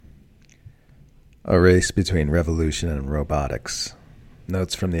A race between revolution and robotics.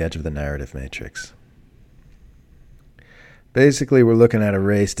 Notes from the edge of the narrative matrix. Basically, we're looking at a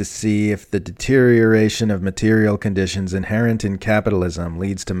race to see if the deterioration of material conditions inherent in capitalism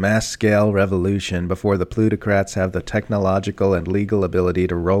leads to mass-scale revolution before the plutocrats have the technological and legal ability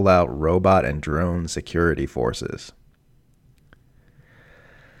to roll out robot and drone security forces.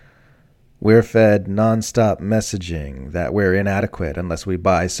 We're fed non-stop messaging that we're inadequate unless we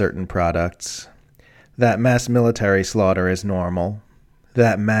buy certain products, that mass military slaughter is normal,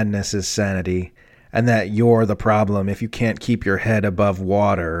 that madness is sanity, and that you're the problem if you can't keep your head above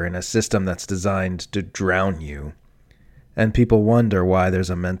water in a system that's designed to drown you. And people wonder why there's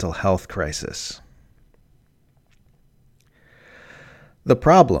a mental health crisis. The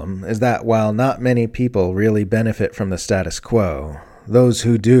problem is that while not many people really benefit from the status quo, those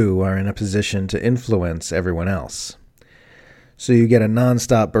who do are in a position to influence everyone else. So you get a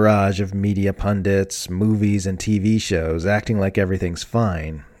non-stop barrage of media pundits, movies, and TV shows acting like everything's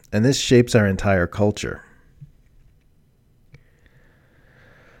fine, and this shapes our entire culture.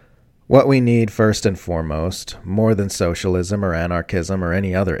 What we need first and foremost, more than socialism or anarchism or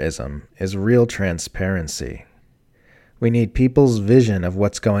any other ism, is real transparency. We need people's vision of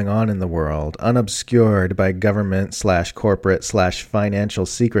what's going on in the world, unobscured by government/corporate/financial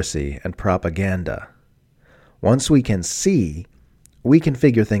secrecy and propaganda. Once we can see, we can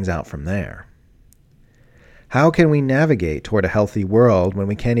figure things out from there. How can we navigate toward a healthy world when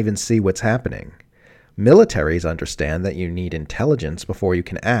we can't even see what's happening? Militaries understand that you need intelligence before you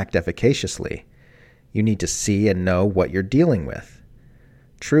can act efficaciously. You need to see and know what you're dealing with.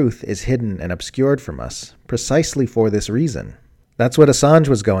 Truth is hidden and obscured from us, precisely for this reason. That's what Assange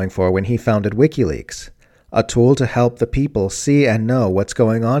was going for when he founded WikiLeaks, a tool to help the people see and know what's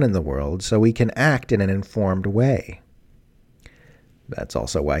going on in the world so we can act in an informed way. That's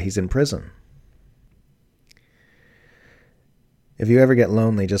also why he's in prison. If you ever get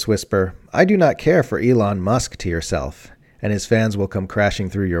lonely, just whisper, "I do not care for Elon Musk" to yourself, and his fans will come crashing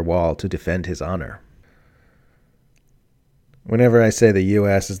through your wall to defend his honor. Whenever I say the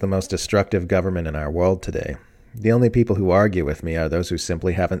U.S. is the most destructive government in our world today, the only people who argue with me are those who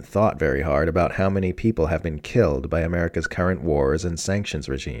simply haven't thought very hard about how many people have been killed by America's current wars and sanctions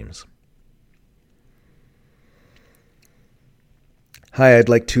regimes. Hi, I'd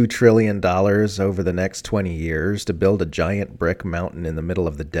like $2 trillion over the next 20 years to build a giant brick mountain in the middle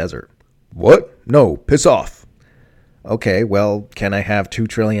of the desert. What? No, piss off. Okay, well, can I have $2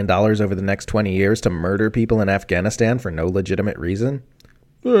 trillion over the next 20 years to murder people in Afghanistan for no legitimate reason?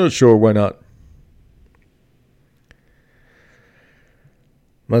 Sure, why not?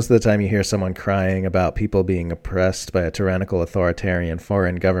 Most of the time you hear someone crying about people being oppressed by a tyrannical authoritarian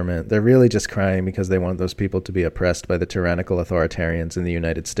foreign government, they're really just crying because they want those people to be oppressed by the tyrannical authoritarians in the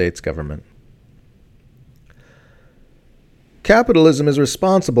United States government. Capitalism is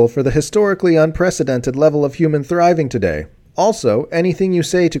responsible for the historically unprecedented level of human thriving today. Also, anything you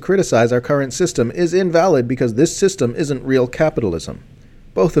say to criticize our current system is invalid because this system isn't real capitalism.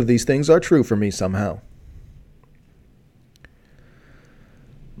 Both of these things are true for me somehow.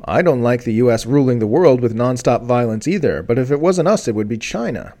 I don't like the U.S. ruling the world with nonstop violence either, but if it wasn't us, it would be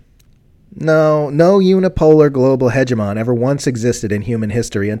China. No unipolar global hegemon ever once existed in human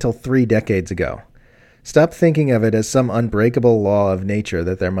history until 3 decades ago. Stop thinking of it as some unbreakable law of nature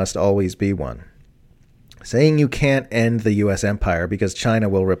that there must always be one. Saying you can't end the U.S. empire because China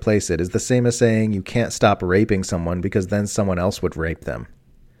will replace it is the same as saying you can't stop raping someone because then someone else would rape them.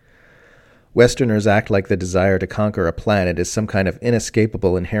 Westerners act like the desire to conquer a planet is some kind of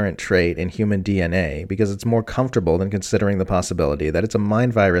inescapable inherent trait in human DNA because it's more comfortable than considering the possibility that it's a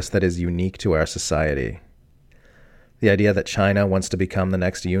mind virus that is unique to our society. The idea that China wants to become the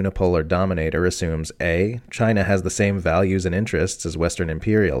next unipolar dominator assumes A, China has the same values and interests as Western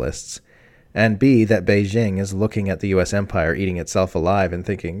imperialists, and B, that Beijing is looking at the U.S. empire eating itself alive and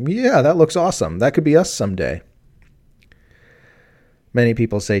thinking, yeah, that looks awesome, that could be us someday. Many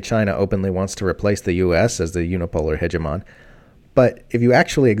people say China openly wants to replace the U.S. as the unipolar hegemon, but if you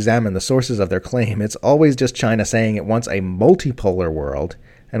actually examine the sources of their claim, it's always just China saying it wants a multipolar world,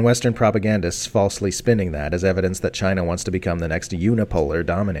 and Western propagandists falsely spinning that as evidence that China wants to become the next unipolar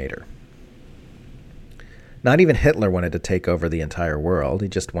dominator. Not even Hitler wanted to take over the entire world, he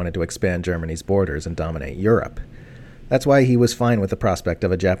just wanted to expand Germany's borders and dominate Europe. That's why he was fine with the prospect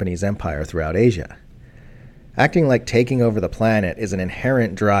of a Japanese empire throughout Asia. Acting like taking over the planet is an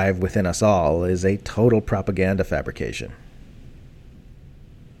inherent drive within us all is a total propaganda fabrication.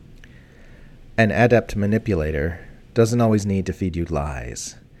 An adept manipulator doesn't always need to feed you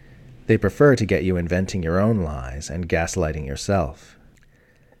lies. They prefer to get you inventing your own lies and gaslighting yourself.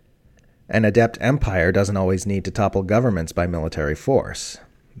 An adept empire doesn't always need to topple governments by military force.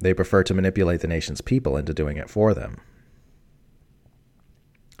 They prefer to manipulate the nation's people into doing it for them.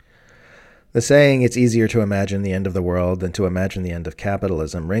 The saying, "It's easier to imagine the end of the world than to imagine the end of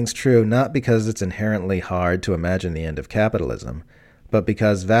capitalism," rings true not because it's inherently hard to imagine the end of capitalism, but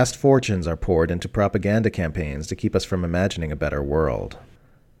because vast fortunes are poured into propaganda campaigns to keep us from imagining a better world.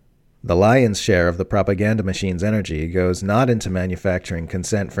 The lion's share of the propaganda machine's energy goes not into manufacturing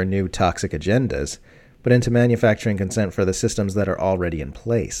consent for new toxic agendas, but into manufacturing consent for the systems that are already in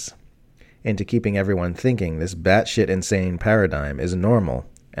place, into keeping everyone thinking this batshit insane paradigm is normal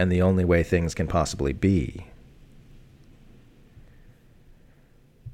and the only way things can possibly be.